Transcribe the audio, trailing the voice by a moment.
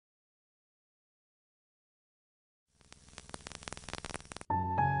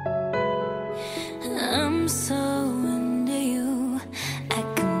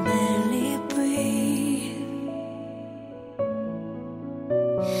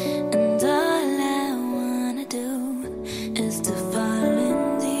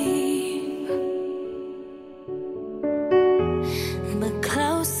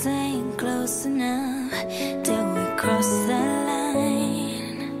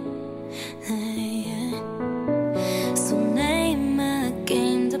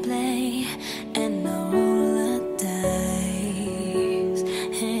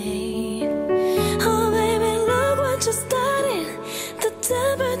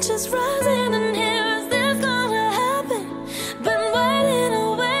temperature's rising and here is this gonna happen. Been waiting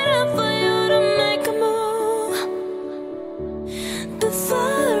and waiting for you to make a move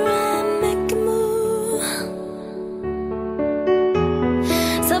before I make a move.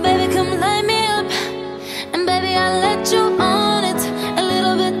 So baby, come light me up, and baby, I'll let you on it. A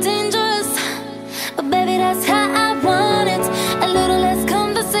little bit dangerous, but baby, that's how I want it. A little less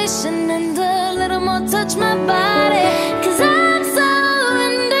conversation and a little more touch my body. 'Cause I'm so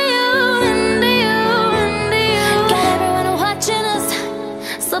into you, into you, into you. Got everyone watching us,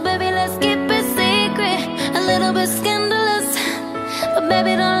 so baby, let's keep it secret. A little bit scandalous, but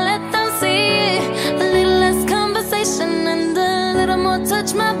baby, don't let them see it. A little less conversation and a little more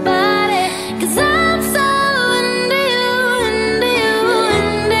touch my body. 'Cause I'm so into you, into you,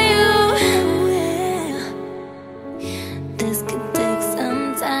 into you. Yeah. This could take some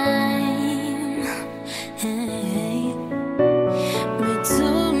time. Hey. Made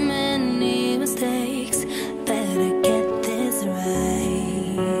too many mistakes. Better get this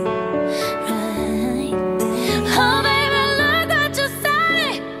right. Right. Oh baby, look what you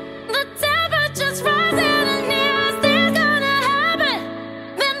started. The temperature's rising and here is this gonna happen.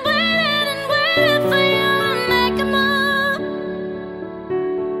 Been waiting and waiting for you to make a move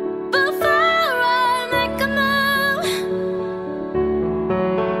before I make a move.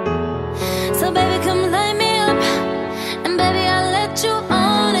 So baby, come light me up, and baby, I'll let you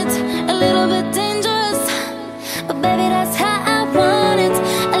on it. A little bit dangerous, but baby, that's how I want it.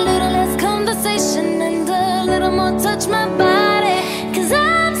 A little less conversation and a little more touch my body. 'Cause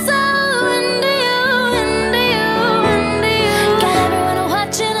I'm so into you, into you, into you. Got everyone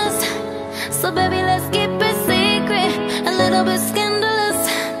watching us, so baby, let's keep it secret. A little bit scandalous,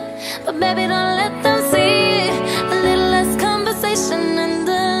 but baby, don't let them see it. A little less conversation and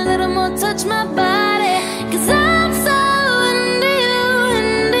a little more touch my body. 'Cause I'm so into you,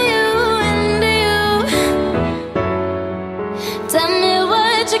 into you, into you. Tell me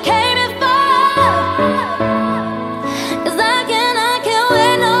what you came here for, 'cause I can't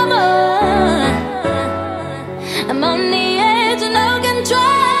wait no more. I'm on the edge of no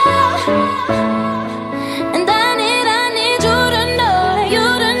control, and I need you to know, you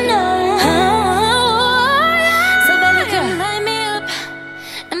to know. So baby, come light me up,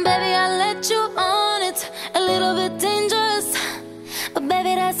 and baby, I'll let you on it. A little bit dangerous, but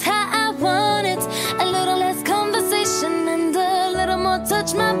baby, that's how I want it. A little less conversation and a little more touch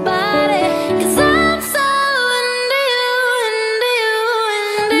my body. 'Cause I'm so into you, into you,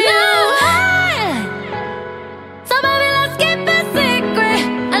 into you. So baby, let's keep it secret.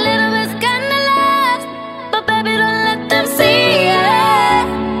 A little bit scandalous, but baby, don't let them see it.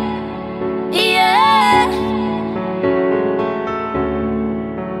 Yeah.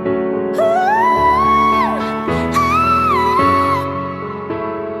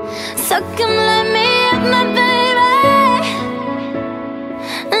 So come let me up, my baby.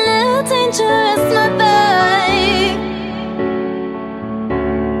 A little dangerous, my baby.